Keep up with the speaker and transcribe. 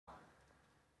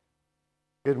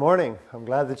Good morning. I'm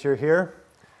glad that you're here.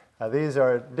 These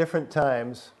are different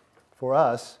times for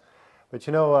us, but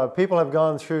people have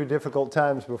gone through difficult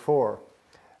times before.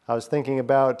 I was thinking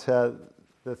about the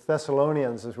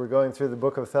Thessalonians as we're going through the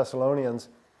book of Thessalonians.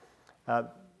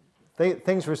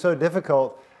 Things were so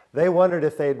difficult, they wondered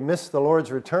if they'd missed the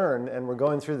Lord's return and were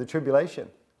going through the tribulation.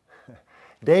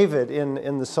 David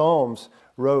in the Psalms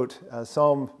wrote,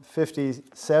 Psalm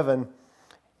 57,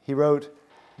 he wrote,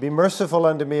 "Be merciful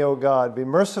unto me, O God, be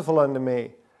merciful unto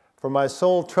me, for my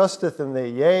soul trusteth in thee.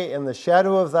 Yea, in the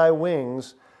shadow of thy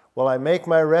wings will I make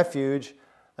my refuge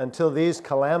until these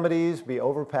calamities be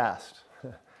overpast."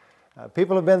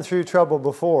 People have been through trouble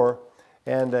before,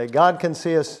 and God can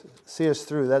see us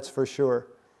through, that's for sure.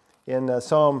 In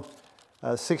Psalm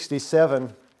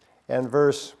 67 and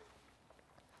verse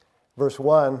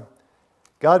 1,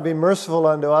 "God be merciful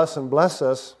unto us and bless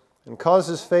us, and cause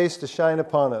his face to shine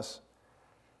upon us,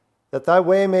 that thy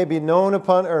way may be known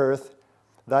upon earth,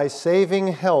 thy saving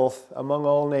health among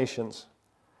all nations.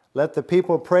 Let the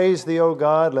people praise thee, O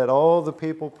God, let all the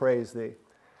people praise thee."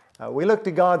 We look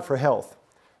to God for health.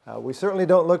 We certainly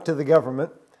don't look to the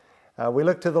government. We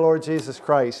look to the Lord Jesus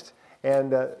Christ,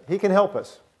 and he can help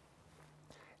us.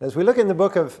 As we look in the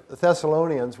book of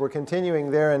Thessalonians, we're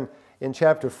continuing there in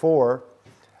chapter 4.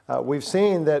 We've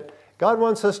seen that God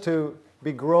wants us to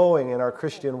be growing in our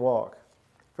Christian walk.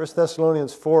 1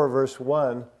 Thessalonians 4, verse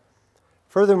 1,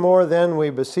 "Furthermore, then we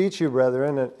beseech you,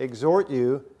 brethren, and exhort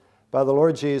you by the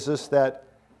Lord Jesus, that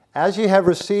as ye have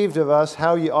received of us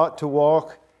how ye ought to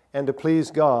walk and to please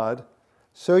God,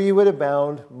 so ye would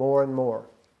abound more and more."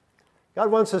 God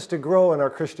wants us to grow in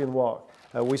our Christian walk.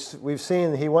 We've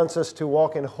seen he wants us to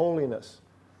walk in holiness.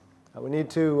 We need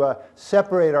to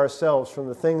separate ourselves from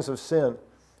the things of sin.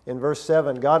 In verse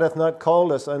 7, "God hath not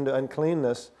called us unto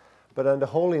uncleanness, but unto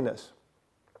holiness."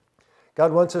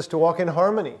 God wants us to walk in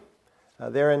harmony.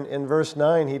 There in verse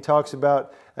 9, he talks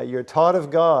about you're taught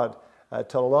of God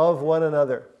to love one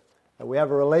another. We have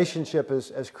a relationship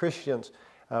as Christians.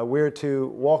 We're to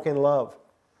walk in love.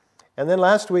 And then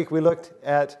last week we looked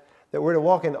at that we're to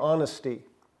walk in honesty.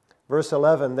 Verse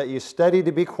 11, "That you study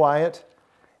to be quiet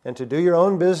and to do your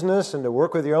own business and to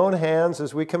work with your own hands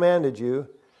as we commanded you,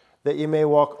 that you may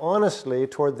walk honestly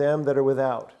toward them that are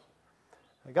without."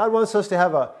 God wants us to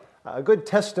have a good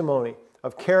testimony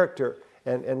of character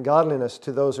and godliness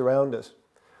to those around us.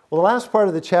 Well, the last part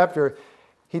of the chapter,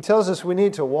 he tells us we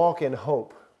need to walk in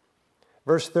hope.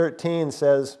 Verse 13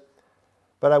 says,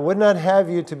 "But I would not have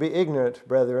you to be ignorant,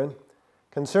 brethren,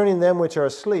 concerning them which are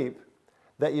asleep,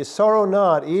 that ye sorrow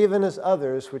not, even as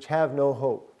others which have no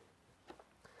hope."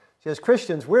 See, as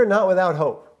Christians, we're not without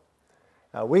hope.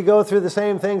 We go through the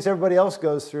same things everybody else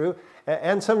goes through,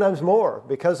 and sometimes more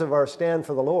because of our stand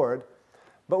for the Lord.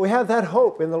 But we have that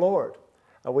hope in the Lord.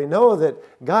 We know that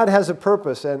God has a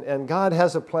purpose and God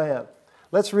has a plan.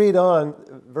 Let's read on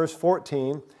verse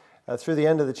 14 through the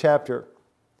end of the chapter.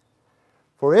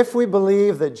 "For if we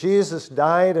believe that Jesus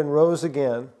died and rose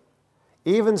again,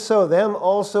 even so them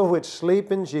also which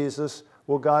sleep in Jesus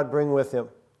will God bring with him.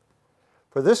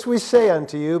 For this we say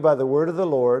unto you by the word of the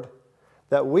Lord,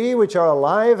 that we which are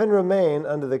alive and remain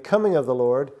unto the coming of the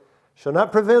Lord shall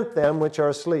not prevent them which are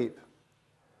asleep.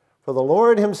 For the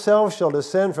Lord himself shall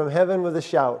descend from heaven with a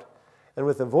shout, and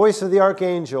with the voice of the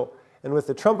archangel, and with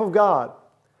the trump of God,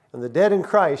 and the dead in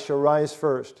Christ shall rise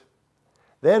first.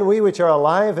 Then we which are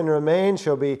alive and remain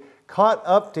shall be caught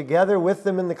up together with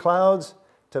them in the clouds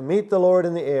to meet the Lord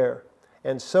in the air,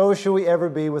 and so shall we ever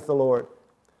be with the Lord.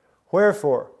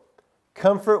 Wherefore,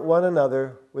 comfort one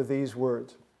another with these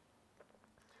words."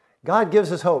 God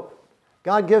gives us hope.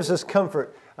 God gives us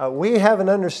comfort. We have an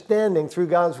understanding through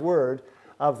God's Word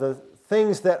of the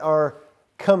things that are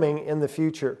coming in the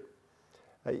future.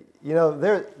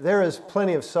 There is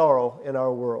plenty of sorrow in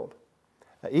our world.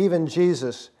 Even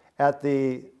Jesus at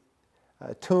the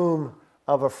tomb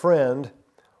of a friend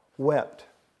wept.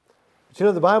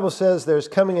 But the Bible says there's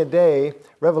coming a day,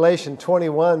 Revelation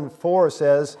 21:4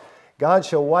 says, "God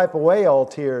shall wipe away all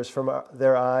tears from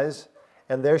their eyes,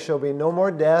 and there shall be no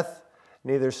more death,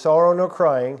 neither sorrow nor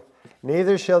crying,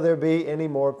 neither shall there be any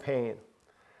more pain."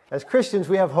 As Christians,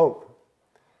 we have hope.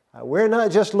 We're not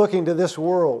just looking to this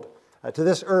world, to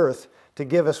this earth, to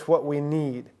give us what we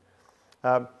need.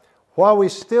 While we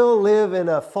still live in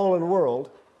a fallen world,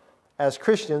 as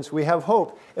Christians, we have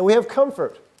hope and we have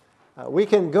comfort. We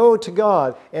can go to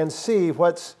God and see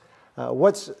what's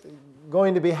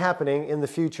going to be happening in the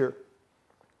future.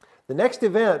 The next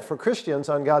event for Christians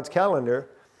on God's calendar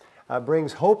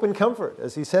brings hope and comfort,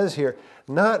 as he says here,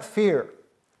 not fear.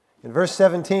 In verse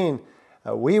 17,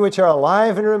 "We which are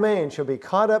alive and remain shall be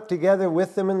caught up together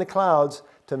with them in the clouds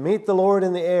to meet the Lord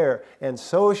in the air, and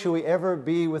so shall we ever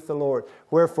be with the Lord.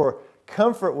 Wherefore,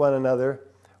 comfort one another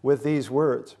with these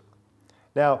words.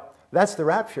 Now, that's the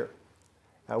rapture.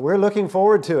 We're looking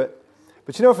forward to it.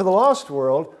 But you know, for the lost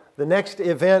world, the next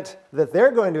event that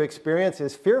they're going to experience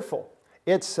is fearful.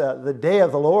 It's the day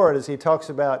of the Lord, as he talks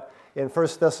about in 1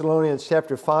 Thessalonians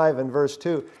chapter 5 and verse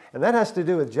 2. And that has to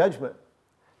do with judgment.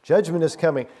 Judgment is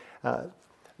coming.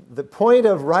 The point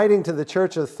of writing to the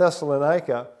church of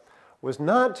Thessalonica was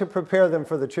not to prepare them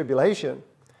for the tribulation.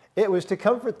 It was to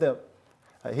comfort them.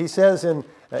 He says in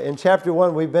chapter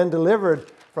 1, we've been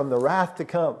delivered from the wrath to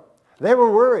come. They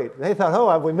were worried. They thought,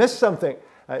 oh, have we missed something?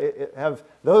 Have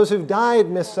those who've died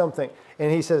missed something?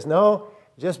 And he says, no,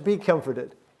 just be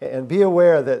comforted and be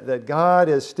aware that God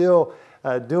is still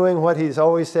doing what he's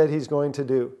always said he's going to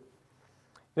do.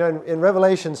 You know, in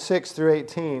Revelation 6 through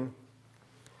 18,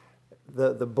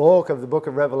 the bulk of the book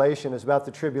of Revelation is about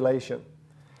the tribulation.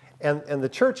 And the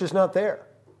church is not there.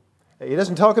 He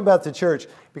doesn't talk about the church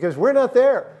because we're not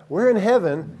there. We're in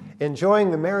heaven enjoying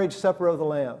the marriage supper of the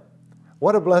Lamb.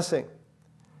 What a blessing.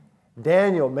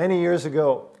 Daniel, many years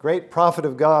ago, great prophet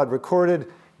of God, recorded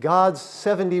God's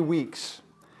 70 weeks.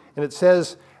 And it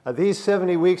says, these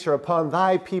 70 weeks are upon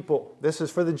thy people. This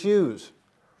is for the Jews.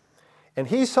 And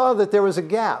he saw that there was a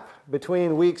gap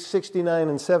between weeks 69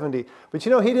 and 70. But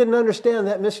you know, he didn't understand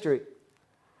that mystery.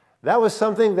 That was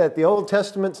something that the Old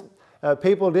Testament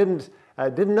people didn't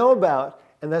know about,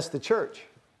 and that's the church.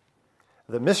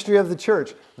 The mystery of the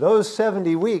church. Those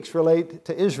 70 weeks relate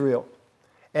to Israel.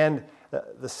 And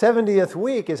the 70th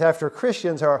week is after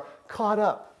Christians are caught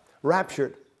up,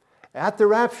 raptured. At the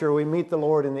rapture, we meet the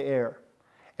Lord in the air.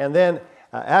 And then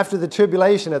after the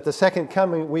tribulation, at the second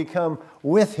coming, we come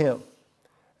with him.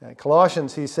 In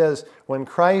Colossians, he says, when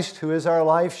Christ, who is our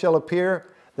life, shall appear,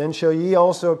 then shall ye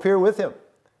also appear with him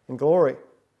in glory.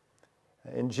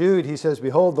 In Jude, he says,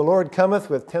 behold, the Lord cometh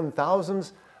with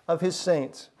 10,000s of his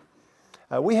saints.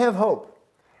 We have hope.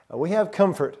 We have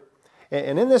comfort.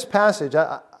 And in this passage,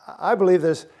 I believe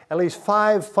there's at least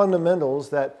 5 fundamentals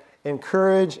that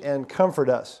encourage and comfort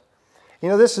us. You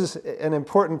know, this is an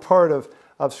important part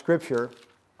of Scripture.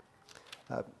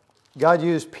 God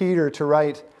used Peter to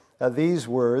write these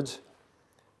words,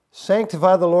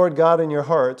 sanctify the Lord God in your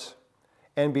hearts,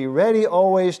 and be ready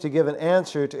always to give an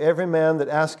answer to every man that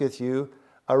asketh you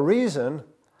a reason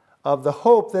of the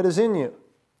hope that is in you,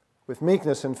 with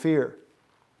meekness and fear.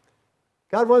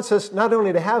 God wants us not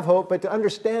only to have hope, but to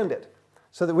understand it,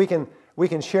 so that we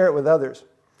can share it with others.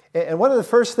 And one of the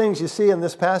first things you see in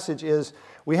this passage is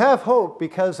we have hope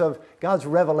because of God's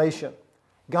revelation,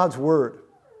 God's Word.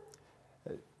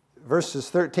 Verses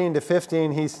 13 to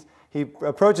 15, he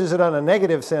approaches it on a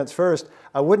negative sense first.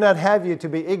 I would not have you to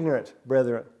be ignorant,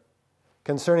 brethren,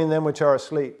 concerning them which are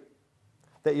asleep,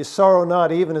 that you sorrow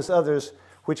not even as others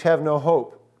which have no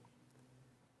hope.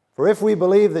 For if we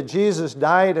believe that Jesus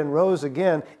died and rose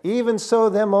again, even so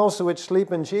them also which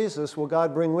sleep in Jesus will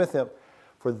God bring with him.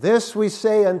 For this we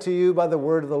say unto you by the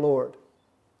word of the Lord.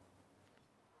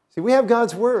 See, we have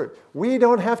God's Word. We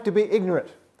don't have to be ignorant.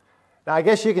 Now, I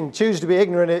guess you can choose to be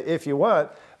ignorant if you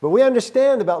want, but we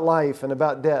understand about life and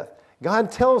about death.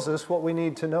 God tells us what we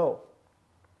need to know.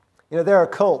 You know, there are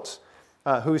cults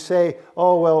who say,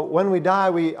 oh, well, when we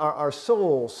die, our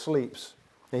soul sleeps.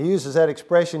 And he uses that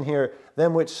expression here,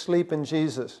 them which sleep in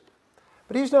Jesus.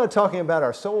 But he's not talking about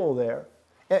our soul there.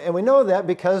 And we know that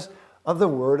because of the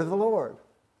word of the Lord.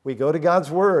 We go to God's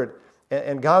Word.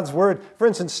 And God's Word, for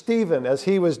instance, Stephen, as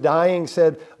he was dying,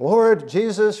 said, Lord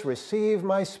Jesus, receive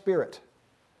my spirit.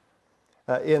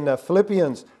 In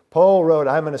Philippians, Paul wrote,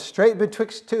 I'm in a strait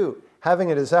betwixt two,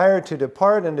 having a desire to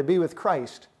depart and to be with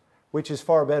Christ, which is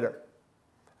far better.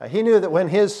 He knew that when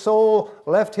his soul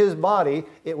left his body,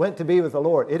 it went to be with the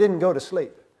Lord. It didn't go to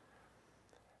sleep.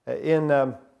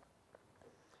 In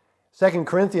 2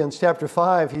 Corinthians chapter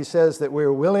 5, he says that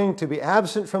we're willing to be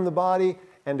absent from the body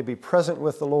and to be present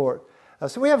with the Lord.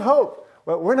 So we have hope.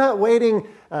 We're not waiting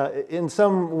in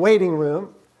some waiting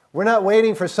room. We're not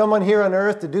waiting for someone here on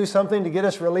earth to do something to get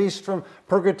us released from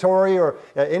purgatory or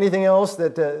anything else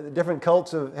that different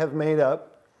cults have made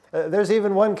up. There's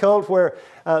even one cult where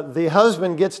the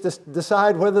husband gets to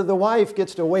decide whether the wife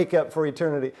gets to wake up for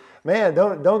eternity. Man,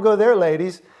 don't go there,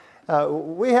 ladies.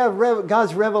 We have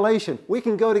God's revelation. We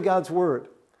can go to God's Word.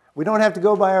 We don't have to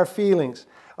go by our feelings.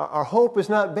 Our hope is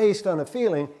not based on a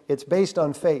feeling. It's based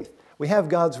on faith. We have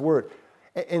God's Word.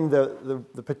 And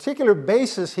the particular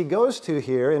basis he goes to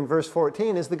here in verse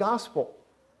 14 is the gospel.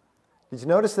 Did you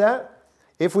notice that?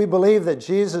 If we believe that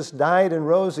Jesus died and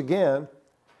rose again,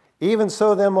 even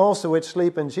so them also which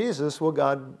sleep in Jesus will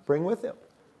God bring with him.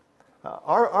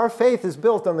 Our faith is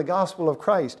built on the gospel of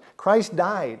Christ. Christ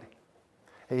died.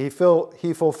 He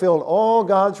fulfilled all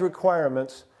God's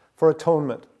requirements for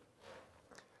atonement.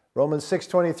 Romans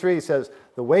 6:23 says,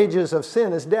 the wages of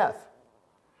sin is death,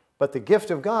 but the gift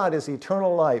of God is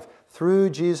eternal life through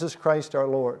Jesus Christ our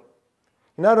Lord.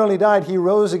 He not only died, he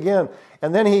rose again.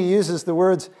 And then he uses the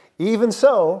words, even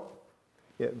so,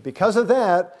 because of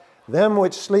that, them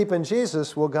which sleep in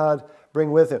Jesus will God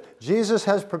bring with him. Jesus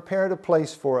has prepared a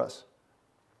place for us.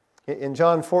 In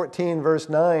John 14, verse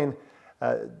 9,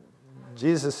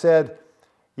 Jesus said,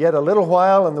 yet a little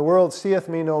while, and the world seeth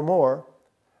me no more,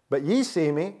 but ye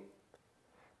see me.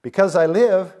 Because I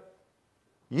live,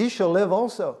 ye shall live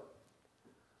also.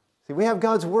 See, we have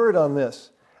God's word on this,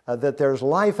 that there's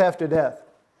life after death.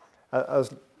 I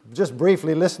was just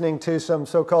briefly listening to some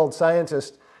so-called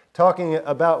scientists talking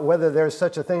about whether there's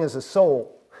such a thing as a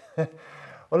soul. Well,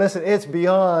 listen, it's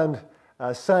beyond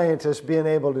scientists being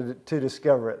able to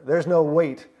discover it. There's no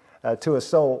weight to a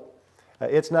soul.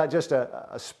 It's not just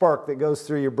a spark that goes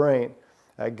through your brain.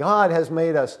 God has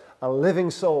made us a living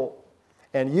soul.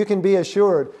 And you can be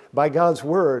assured by God's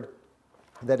word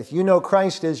that if you know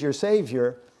Christ as your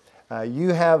Savior, you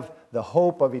have the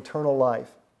hope of eternal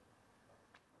life.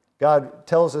 God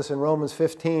tells us in Romans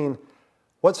 15,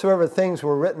 whatsoever things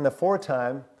were written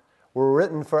aforetime were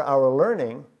written for our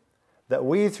learning, that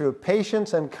we through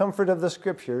patience and comfort of the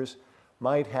Scriptures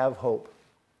might have hope.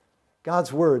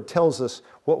 God's word tells us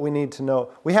what we need to know.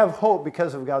 We have hope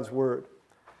because of God's word.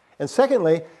 And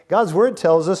secondly, God's word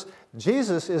tells us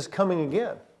Jesus is coming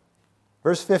again.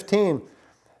 Verse 15,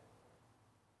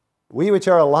 we which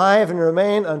are alive and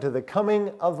remain unto the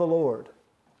coming of the Lord.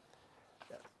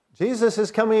 Jesus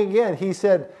is coming again. He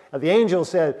said, the angel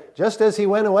said, just as he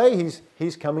went away,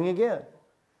 he's coming again.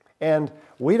 And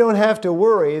we don't have to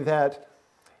worry that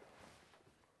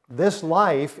this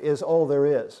life is all there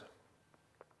is.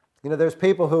 You know, there's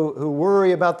people who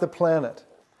worry about the planet,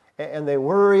 and they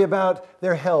worry about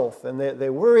their health, and they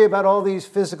worry about all these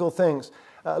physical things.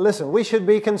 Listen, we should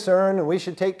be concerned, and we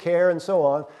should take care, and so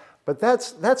on, but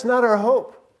that's not our hope.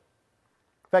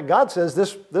 In fact, God says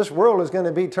this world is going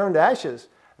to be turned to ashes.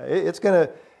 It's going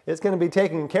to be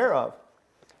taken care of.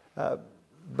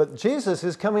 But Jesus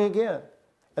is coming again.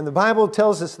 And the Bible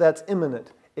tells us that's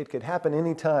imminent. It could happen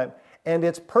any time. And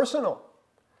it's personal.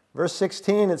 Verse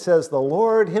 16, it says, the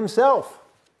Lord himself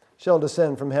shall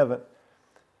descend from heaven.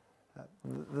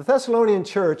 The Thessalonian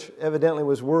church evidently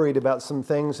was worried about some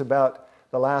things about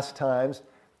the last times.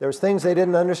 There was things they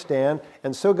didn't understand.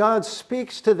 And so God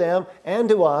speaks to them and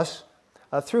to us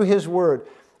through his word.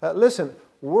 Listen,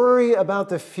 worry about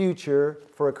the future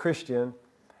for a Christian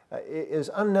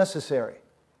is unnecessary.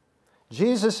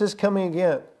 Jesus is coming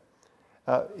again.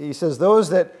 He says those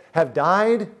that have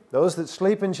died, those that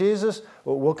sleep in Jesus,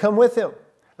 will come with him.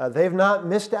 They've not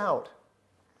missed out.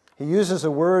 He uses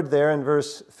a word there in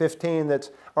verse 15 that's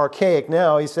archaic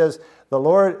now. He says, the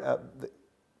Lord,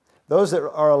 those that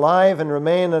are alive and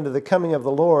remain unto the coming of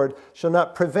the Lord shall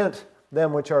not prevent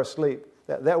them which are asleep.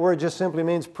 That word just simply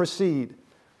means precede.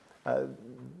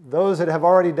 Those that have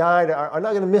already died are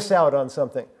not going to miss out on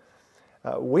something.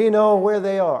 We know where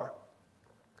they are.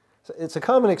 So it's a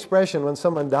common expression when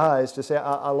someone dies to say,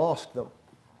 I lost them.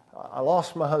 I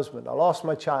lost my husband. I lost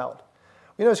my child.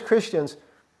 You know, as Christians,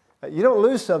 you don't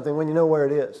lose something when you know where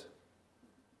it is.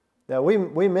 Now,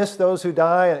 we miss those who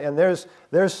die, and there's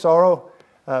sorrow.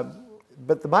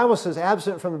 But the Bible says,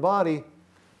 absent from the body,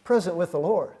 present with the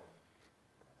Lord.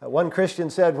 One Christian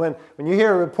said, when you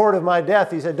hear a report of my death,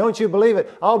 he said, don't you believe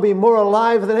it? I'll be more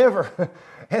alive than ever.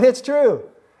 And it's true.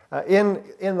 In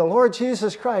the Lord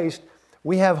Jesus Christ,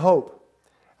 we have hope.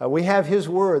 We have his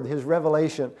word, his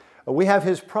revelation. We have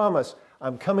his promise.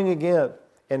 I'm coming again.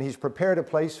 And he's prepared a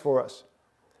place for us.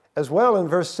 As well, in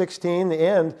verse 16, the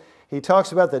end, he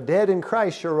talks about the dead in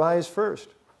Christ shall rise first.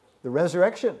 The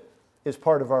resurrection is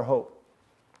part of our hope.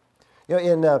 You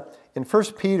know, in 1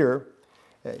 Peter,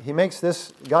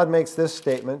 God makes this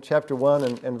statement, chapter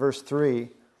 1 and verse 3.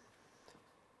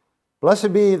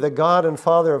 Blessed be the God and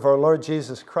Father of our Lord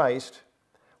Jesus Christ,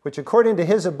 which according to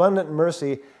his abundant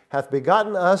mercy hath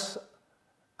begotten us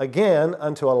again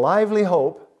unto a lively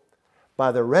hope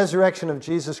by the resurrection of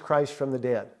Jesus Christ from the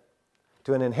dead,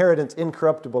 to an inheritance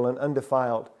incorruptible and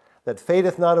undefiled, that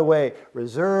fadeth not away,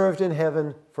 reserved in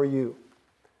heaven for you.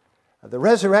 The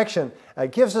resurrection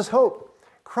gives us hope.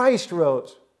 Christ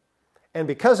rose, and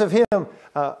because of him,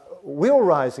 we'll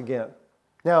rise again.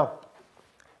 Now,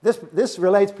 this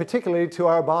relates particularly to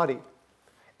our body.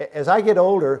 As I get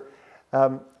older,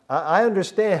 I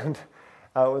understand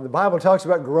when the Bible talks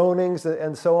about groanings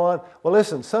and so on. Well,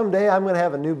 listen, someday I'm going to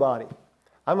have a new body.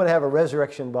 I'm going to have a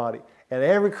resurrection body. And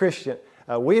every Christian,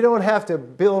 we don't have to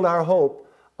build our hope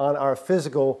on our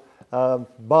physical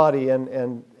body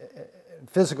and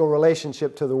physical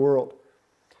relationship to the world.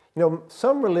 You know,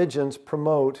 some religions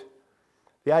promote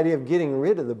the idea of getting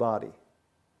rid of the body.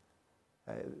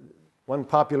 One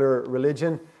popular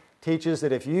religion teaches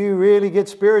that if you really get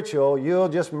spiritual, you'll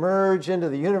just merge into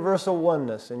the universal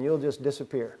oneness and you'll just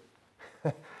disappear.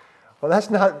 Well, that's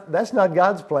not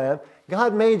God's plan.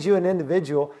 God made you an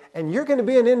individual, and you're going to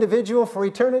be an individual for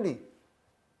eternity.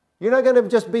 You're not going to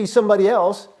just be somebody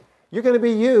else. You're going to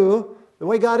be you the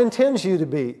way God intends you to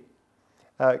be.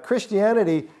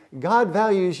 Christianity, God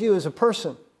values you as a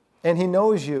person, and He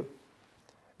knows you.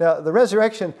 Now, the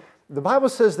resurrection, the Bible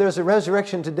says there's a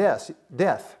resurrection to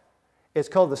death. It's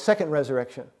called the second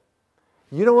resurrection.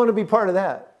 You don't want to be part of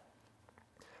that.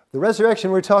 The resurrection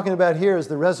we're talking about here is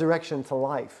the resurrection to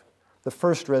life, the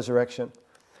first resurrection.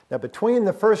 Now, between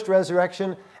the first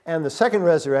resurrection and the second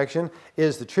resurrection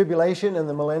is the tribulation and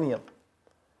the millennium.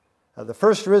 The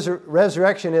first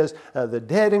resurrection is the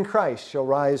dead in Christ shall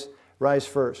rise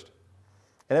first.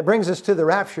 And it brings us to the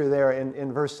rapture there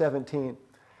in verse 17.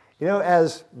 You know,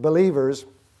 as believers,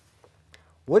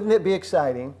 wouldn't it be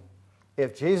exciting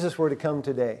if Jesus were to come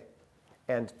today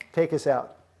and take us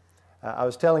out? I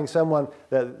was telling someone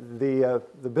that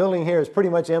the building here is pretty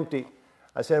much empty.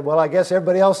 I said, well, I guess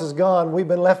everybody else is gone. We've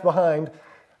been left behind.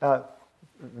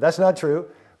 That's not true.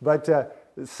 But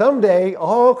someday,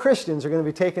 all Christians are going to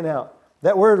be taken out.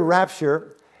 That word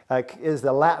rapture is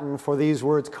the Latin for these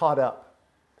words caught up.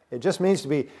 It just means to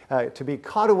be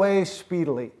caught away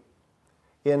speedily.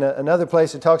 In another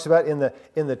place it talks about in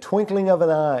the twinkling of an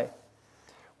eye.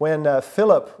 When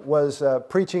Philip was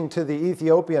preaching to the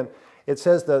Ethiopian, it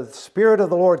says the Spirit of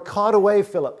the Lord caught away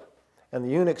Philip, and the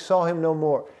eunuch saw him no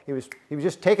more. He was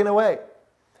just taken away.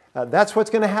 That's what's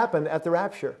going to happen at the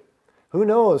rapture. Who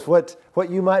knows what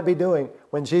you might be doing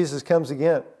when Jesus comes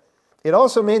again. It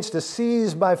also means to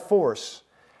seize by force.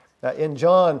 In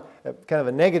John, kind of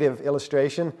a negative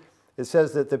illustration, it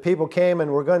says that the people came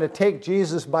and were going to take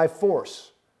Jesus by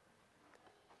force.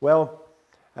 Well,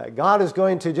 God is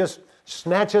going to just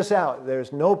snatch us out.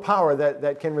 There's no power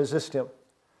that can resist Him.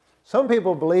 Some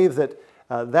people believe that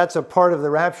that's a part of the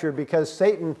rapture because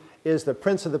Satan is the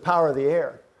prince of the power of the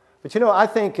air. But you know, I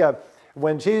think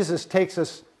when Jesus takes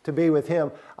us to be with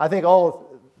Him, I think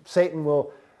Satan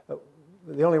will,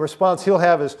 the only response he'll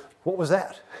have is, what was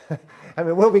that? I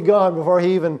mean, we'll be gone before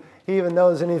he even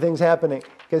knows anything's happening,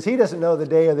 because he doesn't know the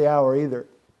day or the hour either.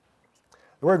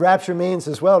 The word rapture means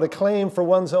as well to claim for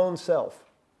one's own self.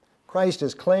 Christ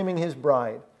is claiming His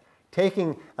bride,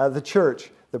 taking the church,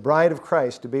 the bride of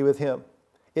Christ, to be with Him.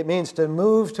 It means to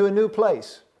move to a new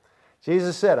place.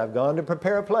 Jesus said, I've gone to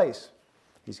prepare a place.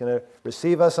 He's going to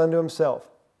receive us unto Himself.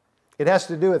 It has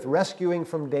to do with rescuing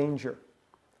from danger.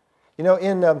 You know,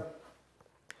 in the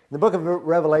book of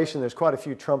Revelation, there's quite a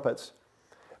few trumpets.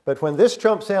 But when this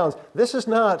trump sounds, this is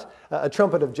not a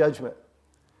trumpet of judgment.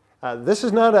 This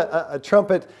is not a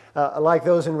trumpet like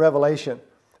those in Revelation.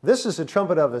 This is a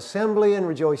trumpet of assembly and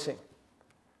rejoicing.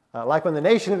 Like when the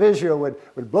nation of Israel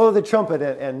would blow the trumpet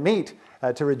and meet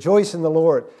to rejoice in the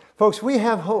Lord. Folks, we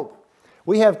have hope.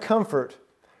 We have comfort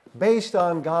based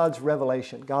on God's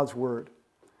revelation, God's Word.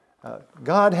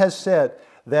 God has said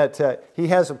that He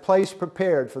has a place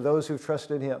prepared for those who've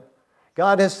trusted Him.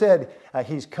 God has said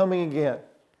He's coming again.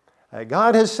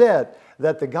 God has said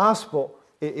that the gospel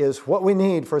is what we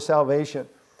need for salvation.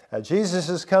 Jesus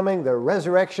is coming, the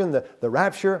resurrection, the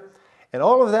rapture, and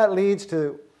all of that leads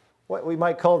to what we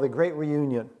might call the great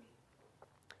reunion.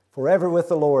 Forever with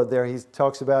the Lord, there he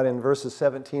talks about in verses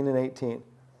 17 and 18.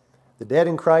 The dead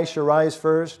in Christ shall rise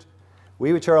first.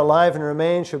 We which are alive and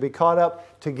remain shall be caught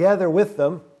up together with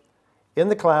them in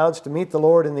the clouds to meet the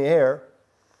Lord in the air.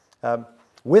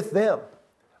 With them,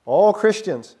 all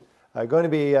Christians are going to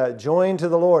be joined to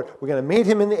the Lord. We're going to meet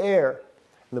Him in the air.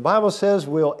 And the Bible says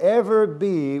we'll ever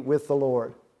be with the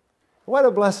Lord. What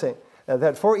a blessing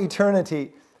that for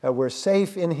eternity we're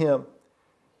safe in Him.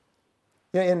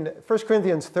 You know, in 1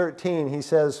 Corinthians 13, he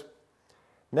says,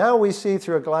 now we see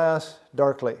through a glass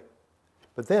darkly,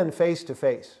 but then face to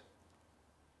face.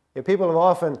 You know, people have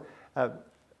often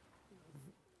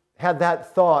had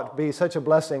that thought be such a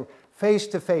blessing, face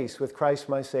to face with Christ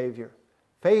my Savior.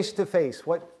 Face to face,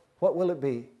 what will it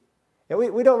be? You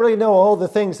know, we don't really know all the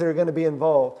things that are going to be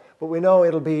involved, but we know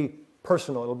it'll be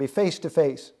personal, it'll be face to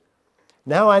face.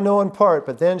 Now I know in part,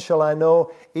 but then shall I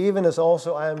know, even as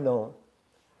also I am known.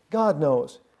 God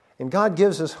knows, and God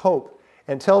gives us hope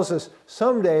and tells us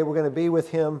someday we're going to be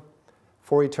with Him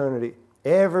for eternity,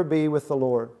 ever be with the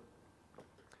Lord.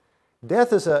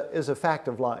 Death is a fact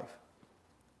of life,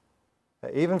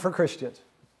 even for Christians.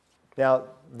 Now,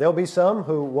 there'll be some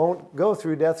who won't go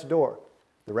through death's door.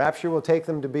 The rapture will take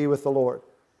them to be with the Lord.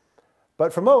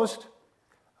 But for most,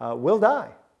 we'll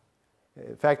die.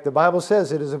 In fact, the Bible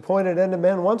says it is appointed unto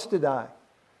men once to die,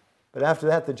 but after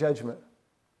that, the judgment.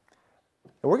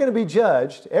 And we're going to be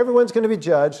judged, everyone's going to be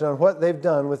judged on what they've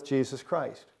done with Jesus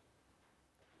Christ.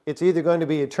 It's either going to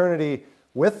be eternity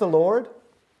with the Lord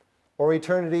or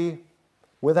eternity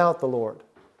without the Lord.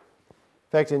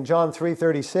 In fact, in John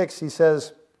 3:36, he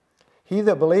says, "He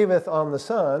that believeth on the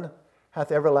Son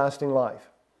hath everlasting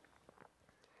life.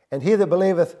 And he that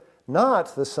believeth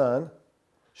not the Son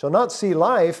shall not see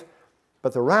life,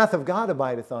 but the wrath of God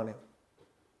abideth on him."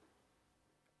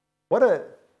 What a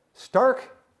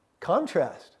stark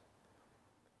contrast.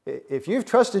 If you've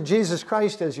trusted Jesus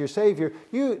Christ as your Savior,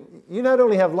 you not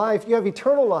only have life, you have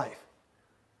eternal life.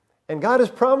 And God has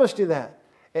promised you that.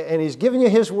 And He's given you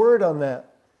His word on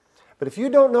that. But if you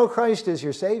don't know Christ as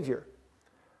your Savior,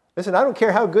 listen, I don't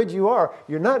care how good you are,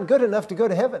 you're not good enough to go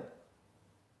to heaven.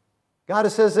 God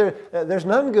says there's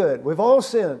none good. We've all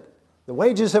sinned. The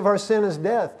wages of our sin is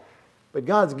death. But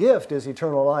God's gift is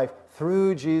eternal life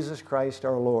through Jesus Christ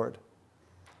our Lord.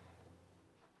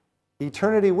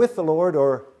 Eternity with the Lord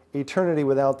or eternity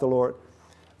without the Lord.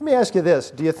 Let me ask you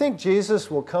this. Do you think Jesus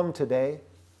will come today?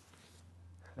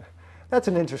 That's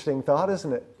an interesting thought,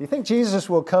 isn't it? Do you think Jesus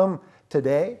will come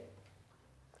today?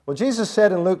 Well, Jesus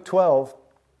said in Luke 12,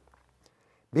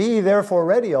 "Be ye therefore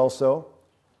ready also,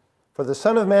 for the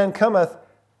Son of Man cometh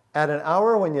at an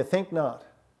hour when you think not."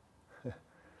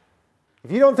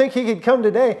 If you don't think He could come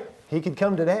today, He could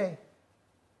come today.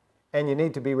 And you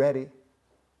need to be ready.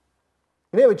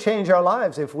 And it would change our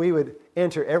lives if we would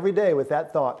enter every day with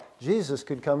that thought, Jesus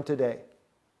could come today.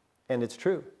 And it's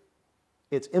true.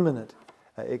 It's imminent.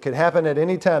 It could happen at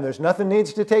any time. There's nothing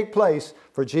needs to take place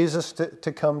for Jesus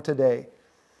to come today.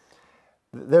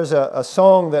 There's a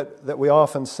song that we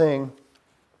often sing.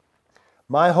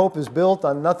 "My hope is built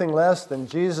on nothing less than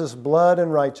Jesus' blood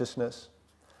and righteousness.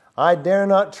 I dare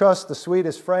not trust the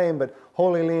sweetest frame, but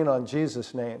wholly lean on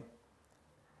Jesus' name."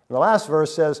 And the last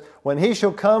verse says, "When He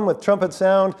shall come with trumpet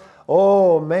sound,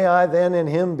 oh, may I then in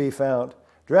Him be found,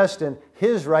 dressed in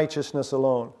His righteousness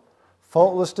alone,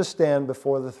 faultless to stand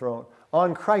before the throne.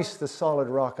 On Christ the solid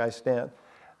rock I stand."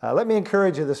 Let me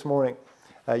encourage you this morning.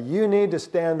 You need to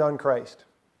stand on Christ.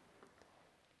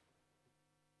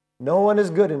 No one is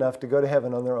good enough to go to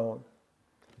heaven on their own.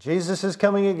 Jesus is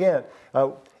coming again.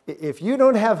 If you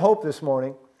don't have hope this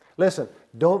morning, listen,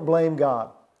 don't blame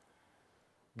God.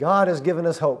 God has given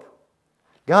us hope.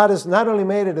 God has not only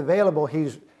made it available,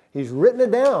 He's written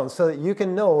it down so that you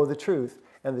can know the truth,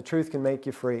 and the truth can make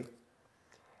you free.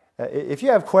 If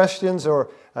you have questions or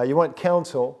you want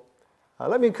counsel,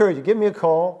 let me encourage you, give me a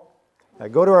call.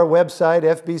 Go to our website,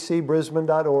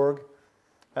 fbcbrisbane.org.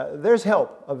 There's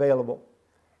help available.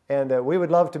 And we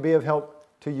would love to be of help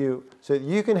to you so that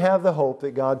you can have the hope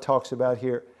that God talks about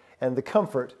here and the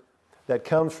comfort that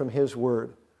comes from His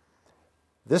Word.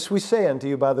 This we say unto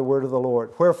you by the word of the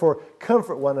Lord. Wherefore,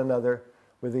 comfort one another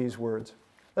with these words.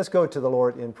 Let's go to the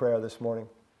Lord in prayer this morning.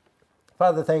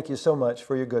 Father, thank you so much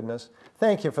for your goodness.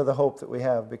 Thank you for the hope that we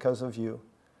have because of you.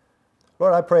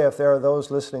 Lord, I pray if there are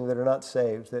those listening that are not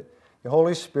saved, that your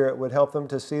Holy Spirit would help them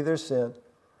to see their sin,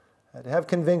 to have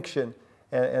conviction,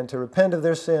 and to repent of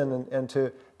their sin, and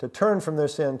to turn from their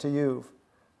sin to you,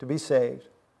 to be saved.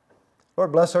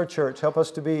 Lord, bless our church. Help us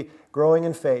to be growing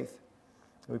in faith.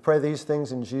 We pray these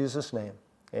things in Jesus' name.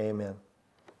 Amen.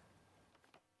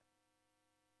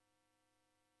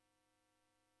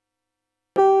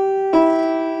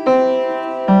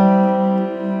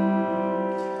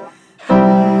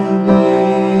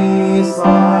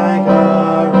 Like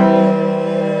a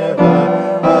river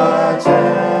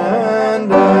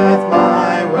attendeth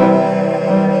my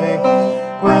way,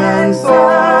 when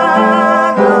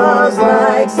sorrows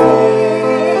like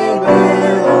sea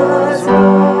billows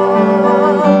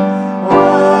roll,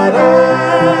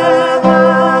 whatever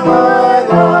my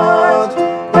lot,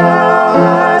 thou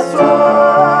hast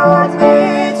taught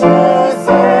me to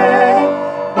say,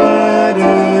 it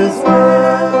is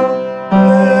well,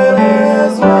 it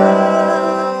is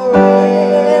well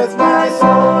with my soul.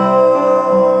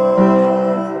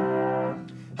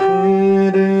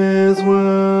 It is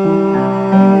well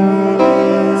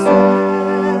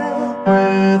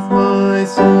with my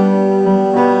soul.